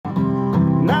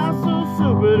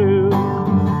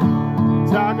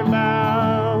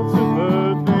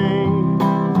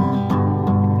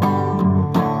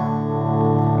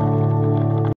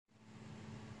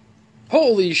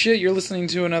Holy shit, you're listening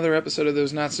to another episode of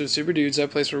Those Not So Super Dudes,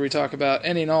 that place where we talk about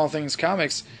any and all things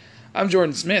comics. I'm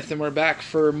Jordan Smith, and we're back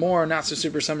for more Not So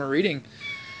Super Summer Reading,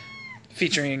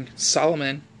 featuring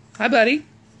Solomon. Hi, buddy.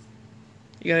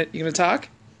 You gonna talk?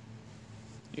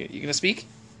 You gonna speak?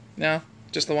 No?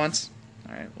 Just the once?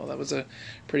 Alright, well that was a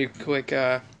pretty quick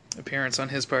appearance on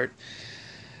his part.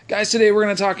 Guys, today we're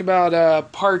gonna talk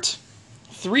about part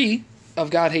 3 of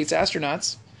God Hates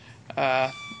Astronauts.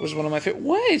 Was one of my favorite...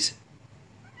 What?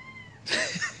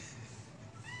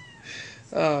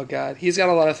 Oh, God. He's got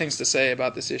a lot of things to say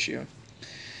about this issue.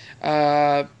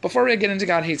 Before we get into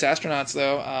God Hates Astronauts,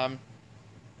 though, I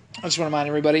just want to remind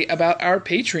everybody about our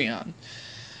Patreon.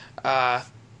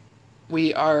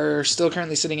 We are still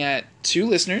currently sitting at 2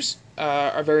 listeners,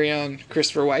 our very own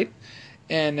Christopher White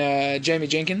and Jamie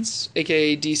Jenkins,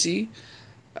 a.k.a. DC.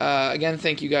 Again,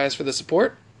 thank you guys for the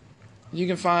support. You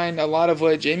can find a lot of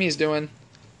what Jamie is doing,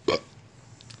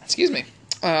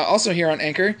 also here on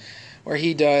Anchor, where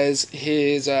he does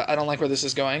his, I don't like where this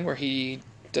is going, where he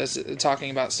does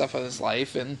talking about stuff of his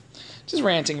life and just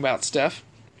ranting about stuff.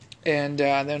 And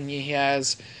then he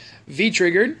has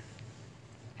V-Triggered,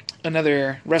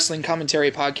 another wrestling commentary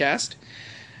podcast,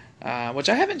 which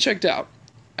I haven't checked out,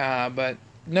 but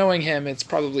knowing him, it's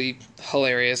probably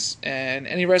hilarious. And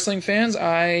any wrestling fans,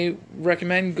 I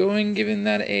recommend giving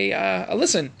that a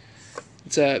listen.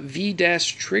 It's a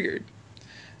V-Triggered,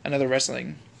 another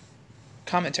wrestling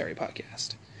commentary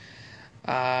podcast.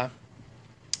 And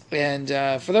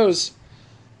for those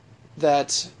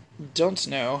that don't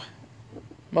know,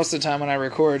 most of the time when I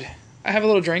record, I have a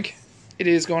little drink. It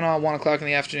is going on 1 o'clock in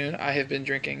the afternoon. I have been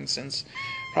drinking since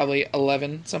probably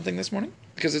 11 something this morning,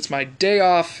 because it's my day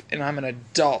off and I'm an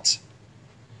adult.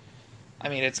 I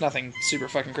mean, it's nothing super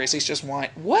fucking crazy. It's just wine.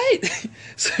 What?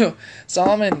 So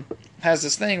Solomon has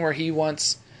this thing where he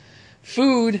wants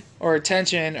food or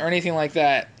attention or anything like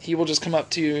that. He will just come up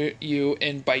to you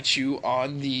and bite you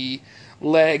on the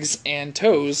legs and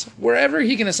toes, wherever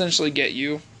he can essentially get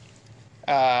you.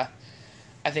 I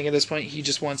think at this point he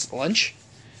just wants lunch,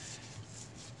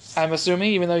 I'm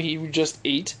assuming, even though he just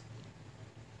ate.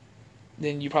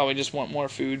 Then you probably just want more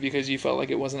food because you felt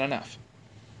like it wasn't enough.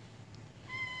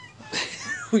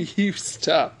 Will you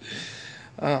stop?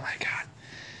 Oh my god.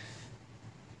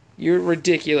 You're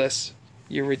ridiculous.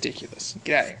 You're ridiculous.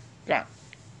 Get out of here. Go on.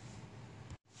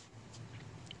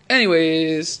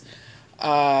 Anyways,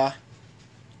 I've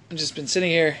just been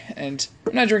sitting here, and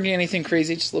I'm not drinking anything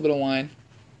crazy, just a little bit of wine.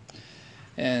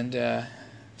 And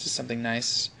just something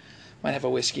nice. Might have a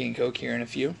whiskey and Coke here in a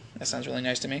few. That sounds really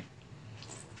nice to me.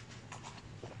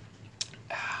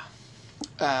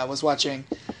 I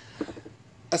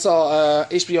saw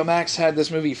HBO Max had this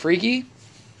movie Freaky,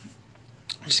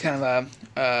 which is kind of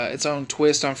its own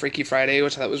twist on Freaky Friday,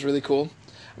 which I thought was really cool.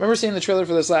 I remember seeing the trailer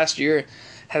for this last year. It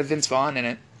had Vince Vaughn in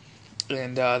it,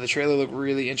 and the trailer looked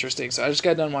really interesting, so I just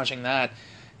got done watching that,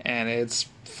 and it's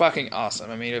fucking awesome.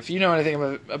 I mean, if you know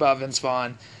anything about Vince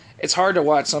Vaughn, it's hard to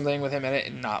watch something with him in it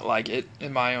and not like it,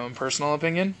 in my own personal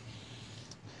opinion.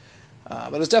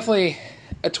 But it's definitely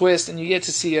a twist, and you get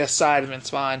to see a side of Vince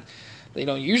Vaughn that you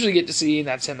don't usually get to see, and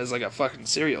that's him as like a fucking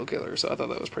serial killer, so I thought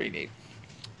that was pretty neat.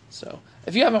 So,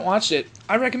 if you haven't watched it,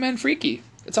 I recommend Freaky.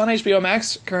 It's on HBO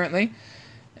Max currently,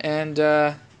 and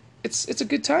it's a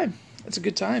good time. It's a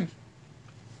good time.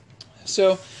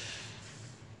 So,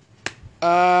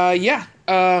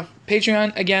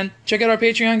 Patreon, again, check out our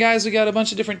Patreon, guys. We got a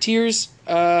bunch of different tiers,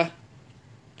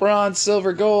 bronze,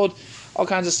 silver, gold, all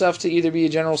kinds of stuff to either be a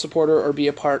general supporter or be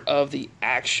a part of the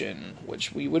action,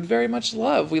 which we would very much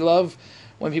love. We love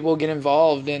when people get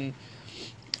involved and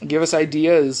give us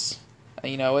ideas.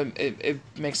 You know, it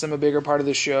makes them a bigger part of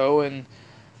the show, and,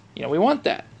 you know, we want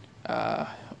that.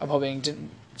 I'm hoping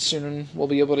soon we'll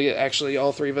be able to actually,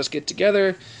 all 3 of us, get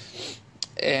together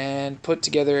and put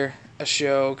together a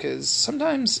show, because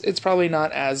sometimes it's probably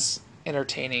not as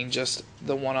entertaining just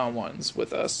the one-on-ones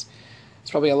with us. It's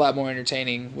probably a lot more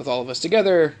entertaining with all of us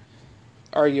together,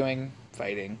 arguing,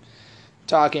 fighting,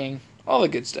 talking, all the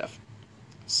good stuff.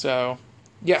 So,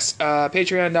 yes,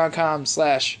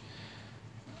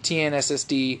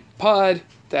 patreon.com/TNSSDpod.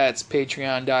 That's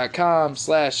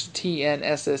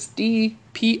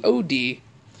patreon.com/TNSSDpod,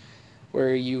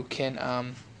 where you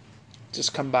can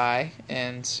just come by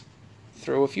and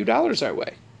throw a few dollars our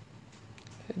way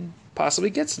and possibly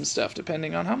get some stuff,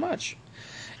 depending on how much.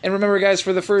 And remember, guys,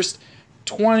 for the first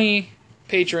 20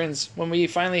 patrons, when we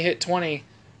finally hit 20,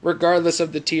 regardless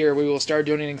of the tier, we will start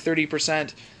donating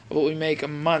 30% of what we make a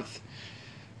month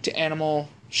to animal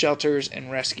shelters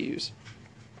and rescues.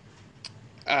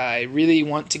 I really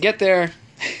want to get there.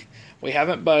 We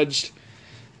haven't budged.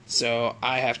 So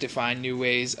I have to find new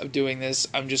ways of doing this.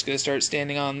 I'm just going to start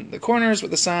standing on the corners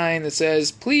with a sign that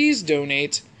says, please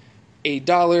donate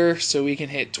 $1 so we can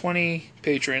hit 20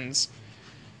 patrons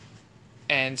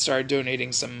and start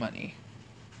donating some money.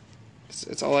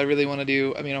 It's all I really want to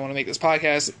do. I mean, I want to make this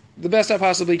podcast the best I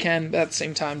possibly can, but at the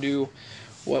same time do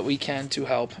what we can to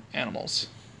help animals,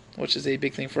 which is a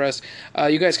big thing for us.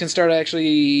 You guys can start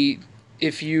actually,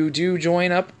 if you do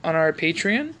join up on our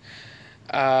Patreon,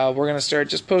 we're going to start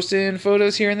just posting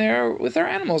photos here and there with our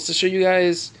animals to show you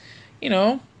guys,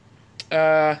 just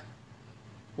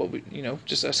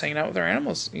us hanging out with our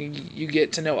animals. You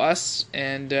get to know us,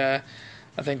 and I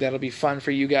think that'll be fun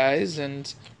for you guys.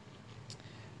 And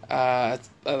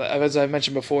as I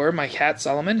mentioned before, my cat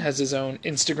Solomon has his own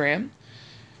Instagram,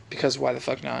 because why the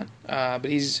fuck not? But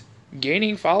he's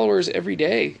gaining followers every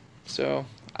day, so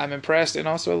I'm impressed and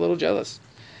also a little jealous.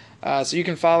 So you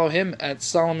can follow him at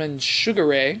Solomon Sugar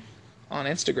Ray on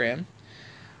Instagram.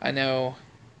 I know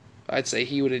I'd say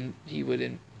he wouldn't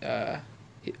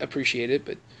appreciate it,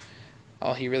 but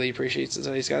all he really appreciates is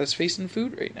that he's got his face in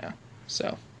food right now.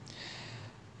 So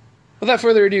without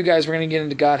further ado, guys, we're going to get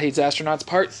into God Hates Astronauts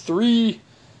Part 3.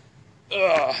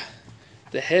 Ugh.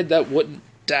 The head that wouldn't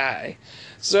die.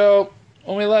 So,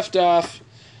 when we left off,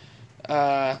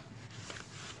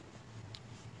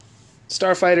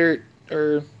 Starfighter,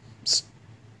 or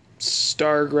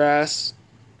Stargrass,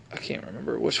 I can't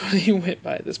remember which one he went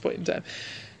by at this point in time,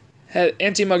 had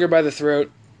Anti-Mugger by the throat,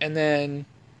 and then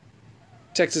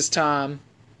Texas Tom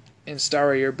and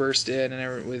Starrier burst in,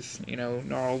 and with,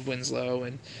 Gnarled Winslow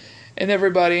and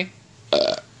everybody.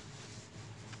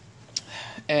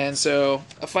 And so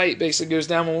a fight basically goes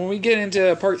down. When we get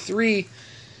into part 3,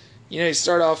 you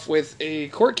start off with a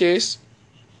court case,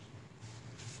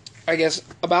 I guess,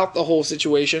 about the whole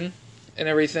situation and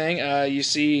everything. You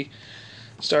see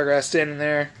Stargrass standing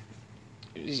there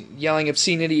yelling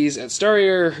obscenities at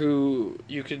Starrier, who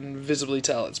you can visibly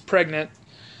tell is pregnant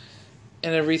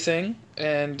and everything.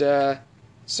 And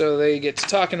so they get to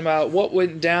talking about what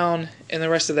went down in the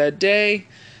rest of that day.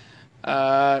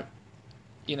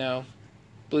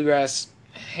 Bluegrass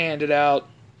handed out,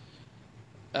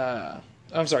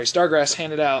 Stargrass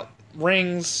handed out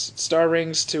star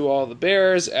rings to all the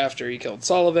bears after he killed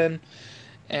Sullivan,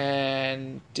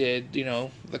 and did,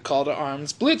 the call to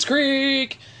arms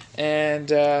blitzkrieg, and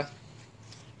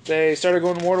they started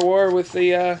going war to war with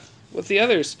the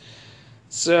others.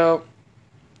 So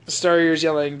Starrier's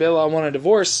yelling, "Bill, I want a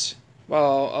divorce," while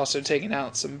also taking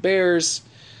out some bears.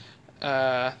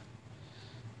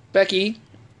 Becky,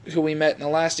 who we met in the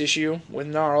last issue with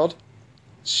Gnarled,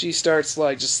 she starts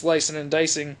just slicing and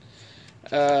dicing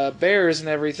bears and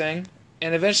everything,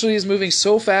 and eventually is moving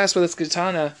so fast with its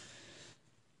katana,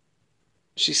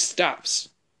 she stops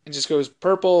and just goes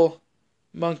purple,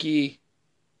 monkey,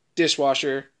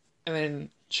 dishwasher, and then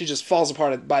she just falls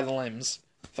apart by the limbs.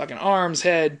 Fucking arms,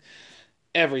 head,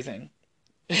 everything.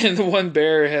 And the one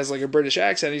bear has a British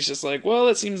accent. He's just like, well,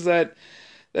 it seems that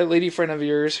lady friend of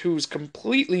yours, who's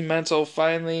completely mental,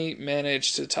 finally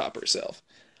managed to top herself.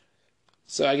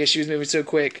 So I guess she was moving so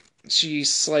quick, she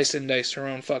sliced and diced her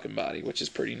own fucking body, which is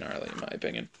pretty gnarly in my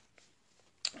opinion.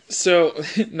 So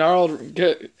Gnarled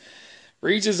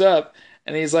reaches up,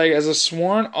 and he's like, as a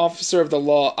sworn officer of the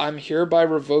law, I'm hereby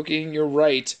revoking your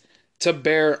right to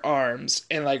bear arms,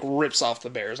 and rips off the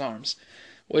bear's arms.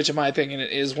 Which, in my opinion,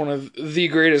 is one of the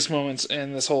greatest moments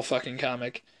in this whole fucking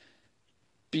comic.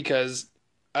 Because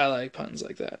I like puns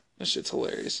like that. That shit's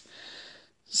hilarious.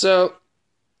 So,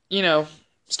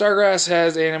 Stargrass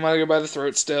has Anti-Mugger by the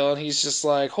throat still, and he's just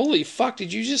like, holy fuck,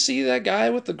 did you just see that guy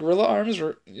with the gorilla arms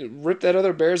rip that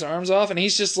other bear's arms off? And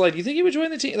he's just like, you think he would join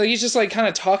the team? He's just kind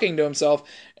of talking to himself,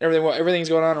 and everything's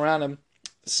going on around him.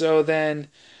 So then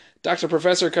Dr.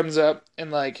 Professor comes up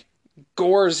and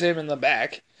gores him in the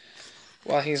back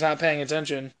while he's not paying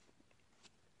attention.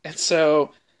 And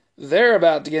so they're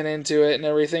about to get into it and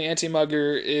everything.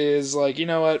 Anti-Mugger is like, you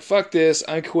know what, fuck this,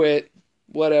 I quit,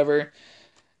 whatever.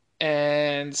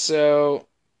 And so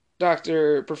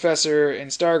Dr. Professor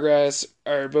and Stargrass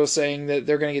are both saying that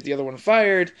they're going to get the other one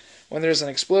fired when there's an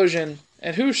explosion.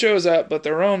 And who shows up but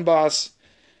their own boss,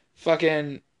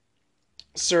 fucking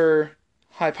Sir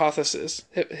Hypothesis.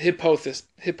 I'm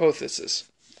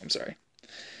sorry.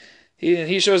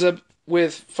 He shows up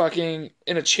with fucking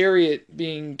in a chariot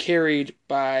being carried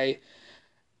by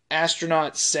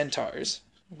astronaut centaurs,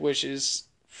 which is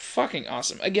fucking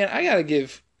awesome. Again, I gotta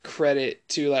give credit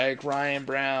to Ryan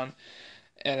Brown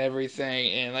and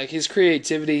everything, and his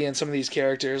creativity and some of these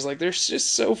characters. They're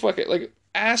just so fucking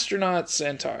astronaut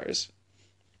centaurs.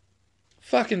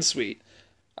 Fucking sweet.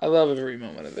 I love every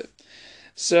moment of it.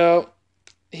 So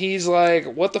he's like,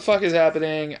 what the fuck is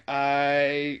happening?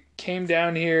 I came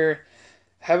down here,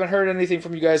 haven't heard anything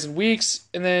from you guys in weeks,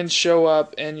 and then show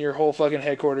up and your whole fucking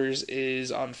headquarters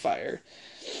is on fire.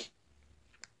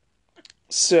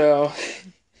 So,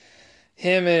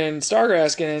 him and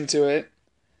Stargrass get into it,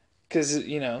 because,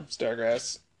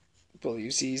 Stargrass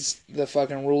believes he's the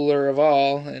fucking ruler of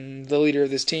all and the leader of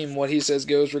this team. What he says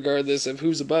goes regardless of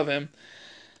who's above him.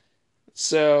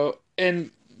 So,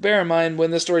 and bear in mind,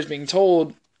 when this story's being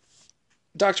told,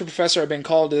 Dr. Professor had been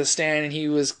called to the stand and he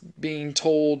was being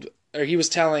told, or he was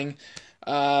telling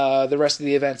the rest of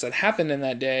the events that happened in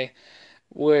that day,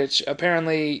 which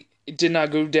apparently did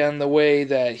not go down the way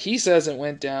that he says it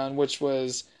went down, which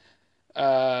was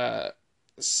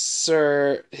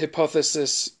Sir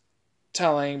Hypothesis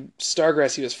telling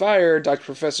Stargrass he was fired, Dr.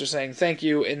 Professor saying thank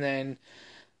you, and then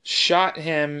shot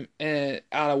him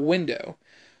out a window,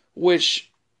 which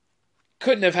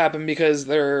couldn't have happened because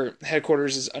their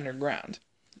headquarters is underground.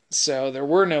 So there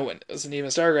were no windows, and even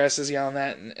Stargrass is yelling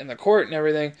that in the court and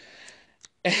everything.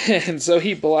 And so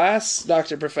he blasts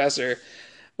Dr. Professor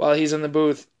while he's in the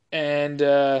booth, and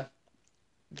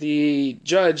the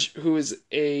judge, who is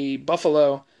a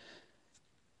buffalo,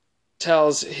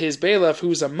 tells his bailiff,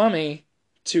 who's a mummy,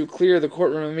 to clear the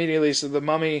courtroom immediately. So the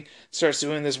mummy starts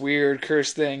doing this weird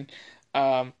curse thing.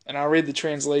 And I'll read the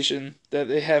translation that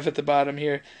they have at the bottom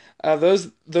here. Those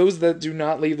that do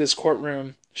not leave this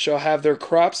courtroom shall have their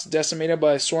crops decimated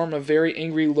by a swarm of very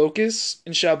angry locusts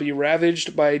and shall be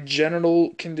ravaged by a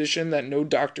genital condition that no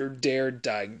doctor dare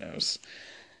diagnose.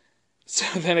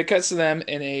 So then it cuts to them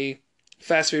in a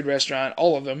fast food restaurant,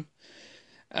 all of them,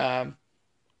 where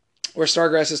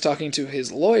Stargrass is talking to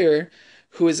his lawyer,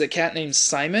 who is a cat named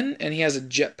Simon, and he has a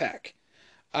jetpack.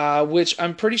 Which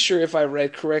I'm pretty sure, if I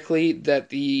read correctly, that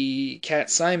the cat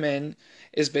Simon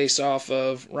is based off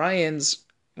of Ryan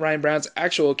Brown's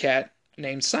actual cat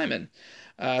named Simon.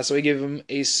 So he gave him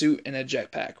a suit and a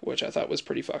jetpack, which I thought was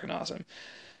pretty fucking awesome.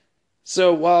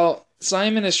 So while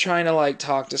Simon is trying to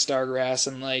talk to Stargrass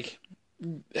and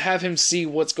have him see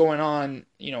what's going on,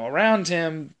 around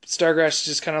him, Stargrass is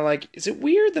just kind of is it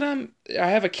weird that I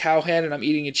have a cow head and I'm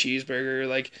eating a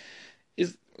cheeseburger?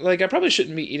 I probably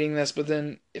shouldn't be eating this, but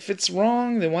then if it's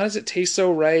wrong, then why does it taste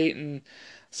so right? And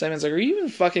Simon's like, are you even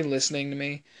fucking listening to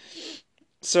me?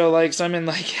 So Simon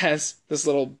has this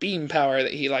little beam power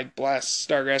that he blasts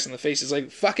Stargrass in the face. He's like,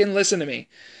 fucking listen to me.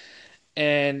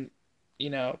 And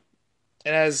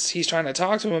and as he's trying to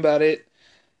talk to him about it,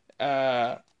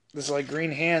 this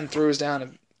green hand throws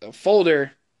down a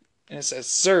folder and it says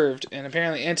served. And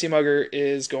apparently Anti-Mugger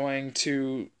is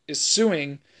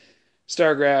suing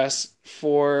Stargrass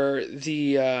for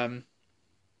the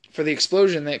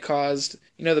explosion that caused,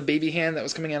 the baby hand that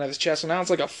was coming out of his chest. So now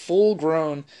it's a full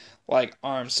grown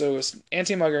arm. So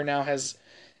Anti-Mugger now has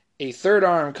a third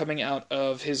arm coming out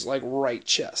of his right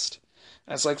chest.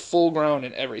 And it's full grown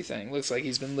and everything. Looks like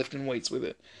he's been lifting weights with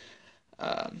it.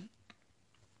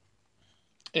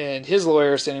 And his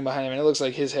lawyer is standing behind him, and it looks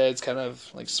like his head's kind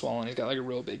of swollen. He's got a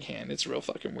real big hand. It's real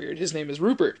fucking weird. His name is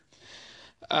Rupert.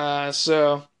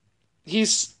 So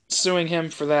he's suing him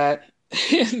for that.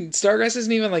 And Stargrass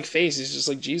isn't even face. He's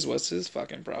just geez, what's his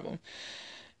fucking problem?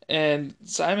 And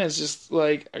Simon's just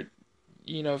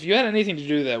if you had anything to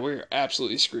do with that, we're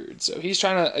absolutely screwed. So he's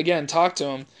trying to, again, talk to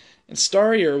him. And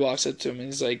Starrier walks up to him and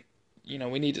he's like,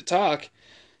 we need to talk.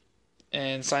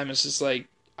 And Simon's just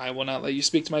I will not let you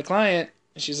speak to my client.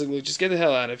 And she's like, look, just get the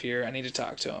hell out of here. I need to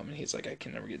talk to him. And he's like, I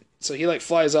can never get... So he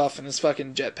flies off in his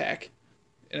fucking jetpack.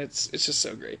 And it's just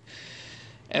so great.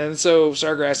 And so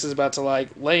Stargrass is about to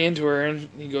lay into her, and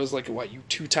he goes what, you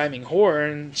two-timing whore?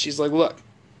 And she's like, look,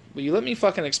 will you let me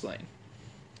fucking explain?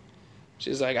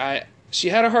 She's like, she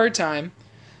had a hard time,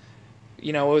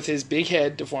 with his big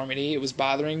head deformity. It was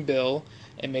bothering Bill.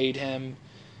 It made him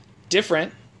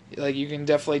different. You can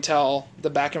definitely tell the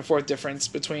back and forth difference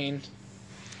between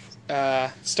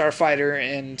Starfighter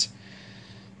and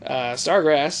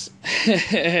Stargrass.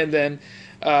 And then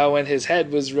when his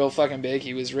head was real fucking big,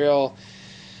 he was real...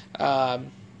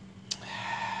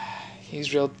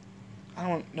 he's real... I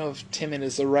don't know if timid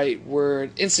is the right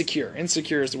word. Insecure.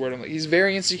 Insecure is the word. He's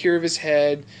very insecure of his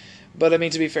head. But, I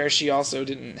mean, to be fair, she also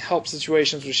didn't help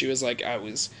situations where she was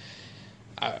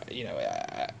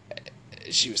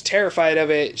she was terrified of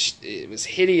it. It was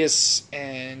hideous,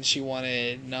 and she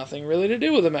wanted nothing really to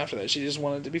do with him after that. She just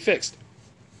wanted to be fixed.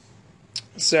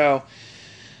 So,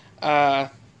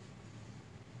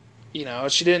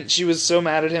 she was so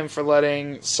mad at him for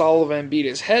letting Sullivan beat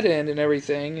his head in and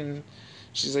everything, and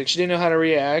she's like, she didn't know how to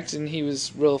react, and he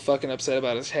was real fucking upset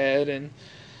about his head, and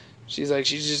she's like,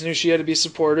 she just knew she had to be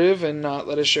supportive and not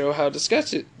let us show how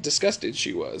disgusted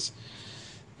she was.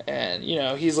 And,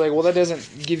 he's like, well, that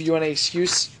doesn't give you any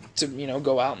excuse to,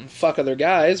 go out and fuck other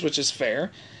guys, which is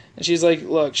fair. And she's like,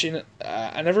 look,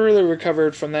 I never really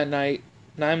recovered from that night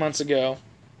 9 months ago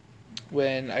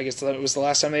when I guess it was the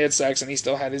last time they had sex and he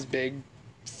still had his big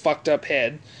fucked up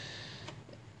head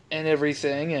and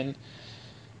everything.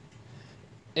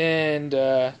 And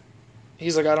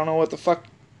he's like, I don't know what the fuck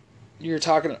you're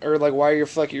talking, or like why you're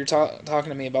talking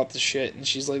to me about this shit. And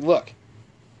she's like, look,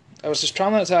 I was just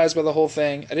traumatized by the whole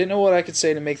thing. I didn't know what I could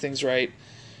say to make things right.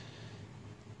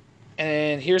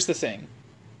 And here's the thing.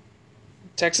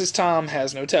 Texas Tom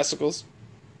has no testicles.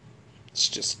 It's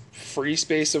just free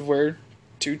space of where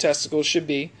 2 testicles should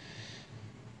be.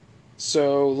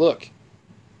 So, look,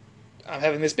 I'm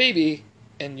having this baby,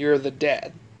 and you're the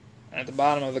dad. And at the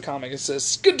bottom of the comic it says,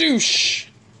 skadoosh!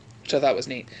 Which I thought was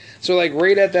neat. So, like,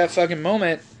 right at that fucking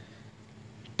moment,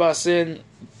 busts in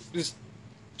this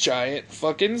giant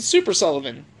fucking Super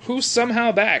Sullivan, who's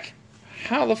somehow back.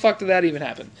 How the fuck did that even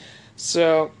happen?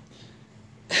 So,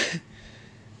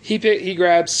 he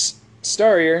grabs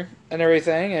Starrier and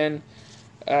everything, and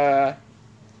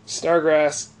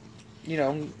Stargrass,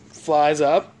 flies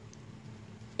up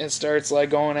and starts, like,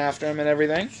 going after him and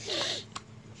everything.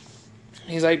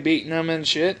 He's, like, beating him and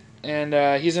shit,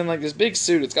 and he's in, like, this big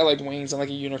suit. It's got, like, wings and, like,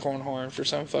 a unicorn horn for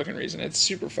some fucking reason. It's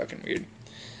super fucking weird.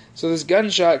 So this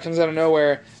gunshot comes out of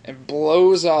nowhere and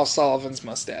blows off Sullivan's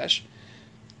mustache,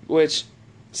 which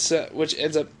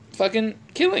ends up fucking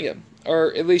killing him,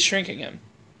 or at least shrinking him.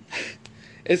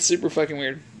 It's super fucking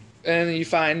weird. And you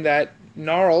find that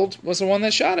Gnarled was the one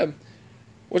that shot him,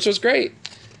 which was great.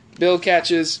 Bill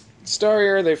catches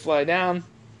Starrier, they fly down,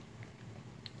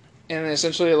 and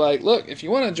essentially like, look, if you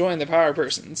want to join the Power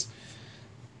Persons,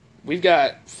 we've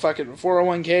got fucking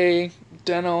 401k,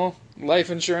 dental, life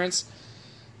insurance,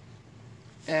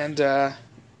 and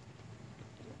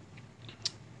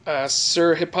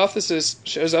Sir Hypothesis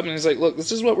shows up and he's like, look,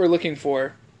 this is what we're looking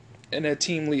for in a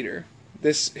team leader.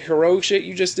 This heroic shit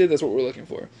you just did, that's what we're looking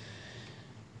for.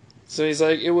 So he's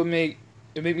like, it would make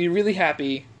me really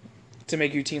happy to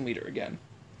make you team leader again.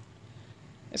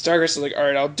 And Stargrass is like,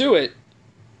 alright, I'll do it,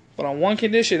 but on one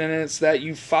condition, and it's that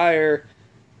you fire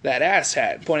that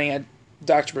asshat, pointing at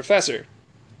Dr. Professor.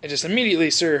 And just immediately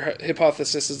Sir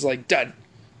Hypothesis is like, done.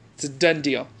 It's a done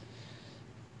deal.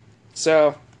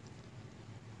 So,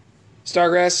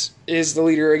 Stargrass is the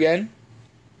leader again.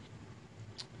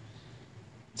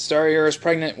 Starrier is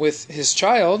pregnant with his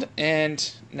child,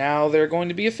 and now they're going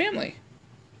to be a family.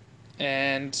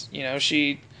 And,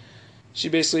 she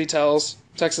basically tells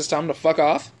Texas Tom to fuck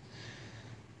off.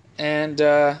 And,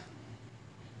 I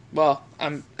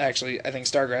think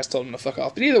Stargrass told him to fuck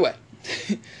off, but either way.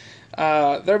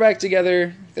 They're back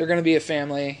together, they're going to be a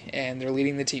family, and they're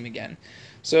leading the team again.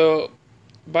 So,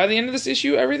 by the end of this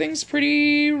issue, everything's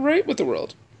pretty right with the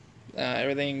world.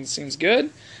 Everything seems good.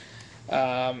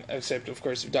 Except, of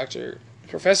course, Dr.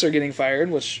 Professor getting fired,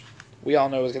 which we all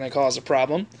know is going to cause a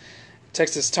problem.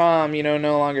 Texas Tom,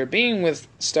 no longer being with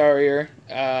Starrier,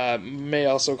 may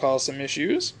also cause some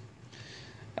issues.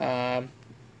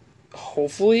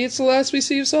 Hopefully it's the last we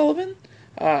see of Sullivan.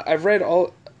 I've read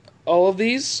all of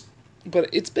these, but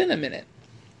it's been a minute.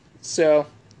 So,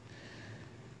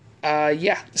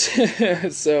 yeah.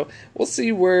 So, we'll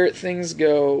see where things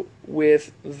go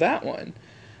with that one.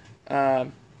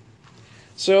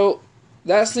 So,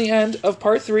 that's the end of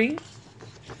part 3.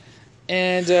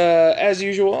 And, as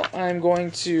usual, I'm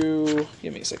going to...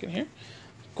 Give me a second here.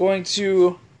 Going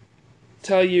to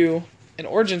tell you an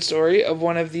origin story of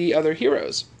one of the other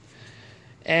heroes.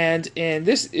 And in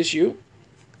this issue,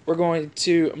 I'm going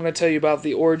to tell you about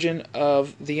the origin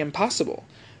of the Impossible,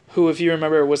 who, if you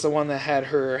remember, was the one that had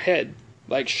her head,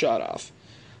 shot off.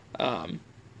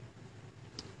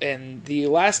 In the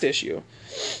last issue.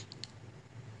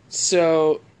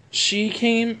 So, she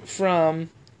came from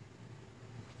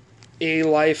a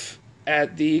life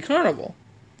at the carnival.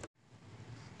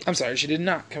 I'm sorry, she did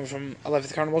not come from a life at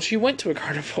the carnival. She went to a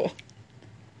carnival.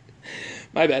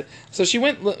 My bad. So she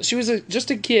was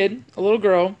just a kid, a little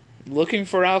girl, looking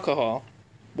for alcohol.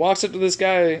 Walks up to this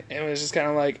guy and was just kind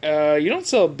of like, you don't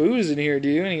sell booze in here, do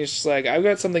you? And he's just like, I've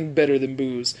got something better than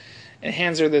booze. And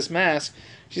hands her this mask.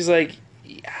 She's like,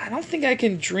 I don't think I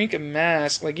can drink a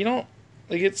mask.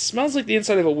 It smells like the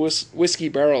inside of a whiskey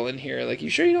barrel in here. You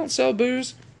sure you don't sell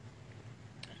booze?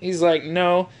 He's like,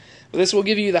 no, but this will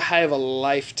give you the high of a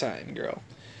lifetime, girl.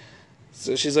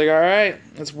 So she's like, alright,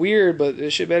 that's weird, but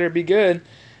this shit better be good.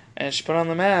 And she put on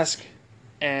the mask,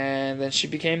 and then she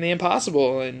became the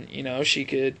Impossible, and,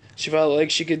 she felt like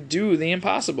she could do the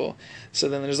impossible. So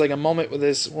then there's a moment where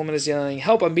this woman is yelling,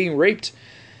 help, I'm being raped.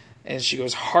 And she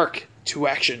goes, hark to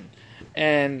action.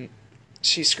 And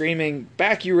she's screaming,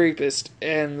 "Back, you rapist!"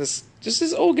 And this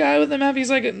old guy with the map, he's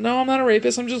like, "No, I'm not a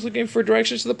rapist. I'm just looking for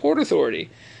directions to the Port Authority.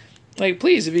 Like,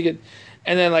 please, if you could."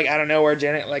 And then, like, out of nowhere,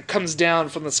 Janet, like, comes down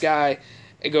from the sky.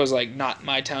 It goes, like, "Not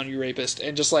my town, you rapist,"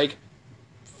 and just, like,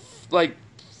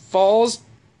 falls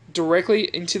directly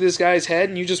into this guy's head,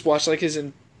 and you just watch, like, his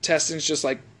intestines just,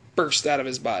 like, burst out of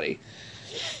his body.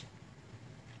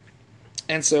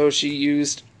 And so she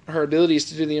used her abilities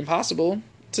to do the impossible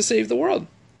to save the world.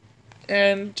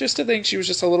 And just to think she was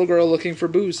just a little girl looking for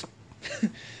booze.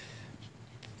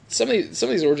 Some of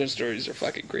these origin stories are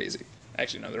fucking crazy.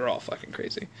 Actually, no, they're all fucking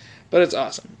crazy. But it's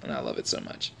awesome, and I love it so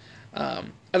much. At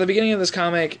the beginning of this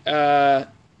comic,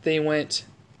 they went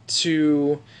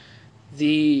to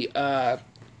the, I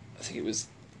think it was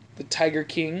the Tiger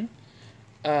King,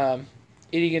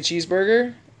 eating a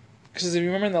cheeseburger. Because if you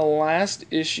remember in the last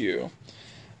issue,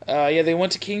 they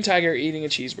went to King Tiger eating a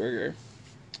cheeseburger.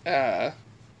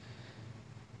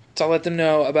 To let them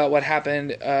know about what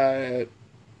happened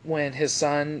when his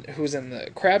son, who was in the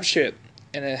crab ship,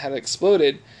 and it had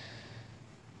exploded.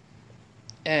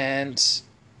 And,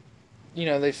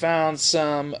 they found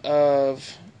the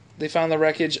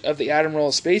wreckage of the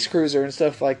Admiral space cruiser and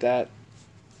stuff like that.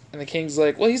 And the King's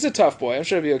like, well, he's a tough boy. I'm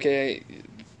sure he'll be okay.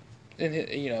 And,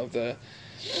 the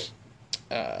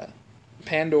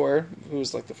Pandor, who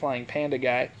was like the flying panda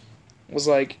guy, was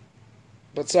like,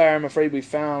 but sire, I'm afraid we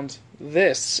found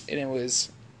this, and it was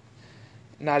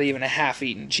not even a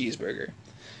half-eaten cheeseburger.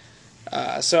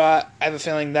 So I have a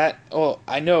feeling that,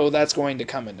 I know that's going to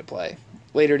come into play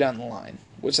later down the line,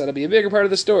 which that'll be a bigger part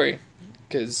of the story,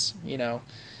 because,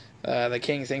 the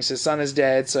king thinks his son is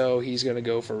dead, so he's going to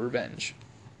go for revenge.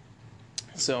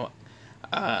 So,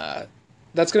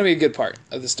 that's going to be a good part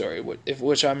of the story, if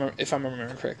I'm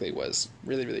remembering correctly, was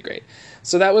really, really great.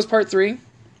 So that was part 3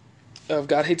 of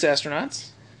God Hates Astronauts,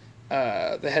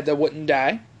 the head that wouldn't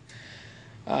die.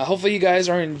 Hopefully you guys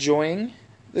are enjoying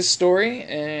this story,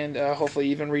 and hopefully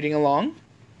even reading along.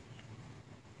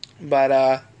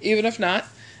 But even if not,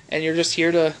 and you're just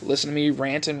here to listen to me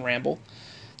rant and ramble,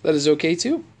 that is okay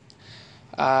too.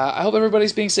 I hope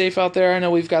everybody's being safe out there. I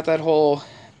know we've got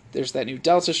there's that new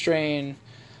Delta strain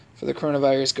for the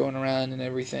coronavirus going around and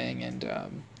everything, and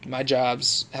my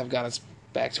jobs have got us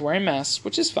back to wearing masks,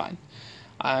 which is fine.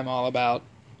 I'm all about,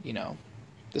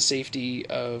 the safety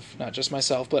of not just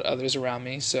myself, but others around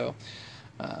me, so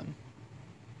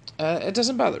it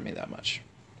doesn't bother me that much.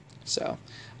 So,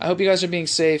 I hope you guys are being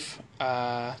safe.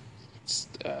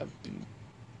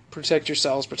 Protect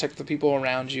yourselves, protect the people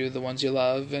around you, the ones you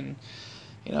love, and,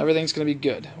 everything's going to be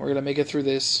good. We're going to make it through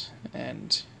this,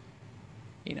 and,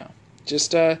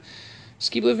 just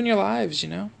keep living your lives,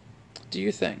 do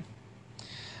your thing.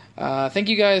 Thank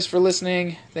you guys for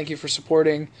listening. Thank you for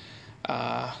supporting.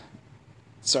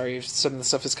 Sorry if some of the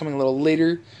stuff is coming a little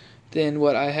later than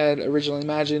what I had originally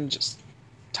imagined. Just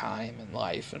time and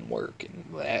life and work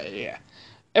and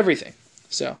everything.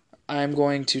 So I'm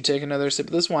going to take another sip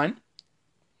of this wine.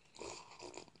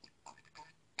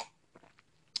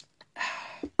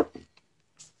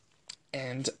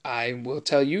 And I will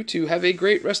tell you to have a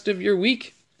great rest of your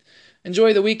week.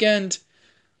 Enjoy the weekend.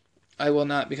 I will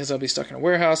not, because I'll be stuck in a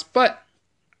warehouse, but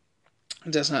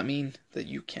it does not mean that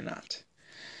you cannot.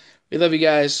 We love you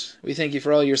guys. We thank you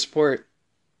for all your support,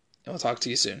 and we'll talk to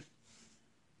you soon.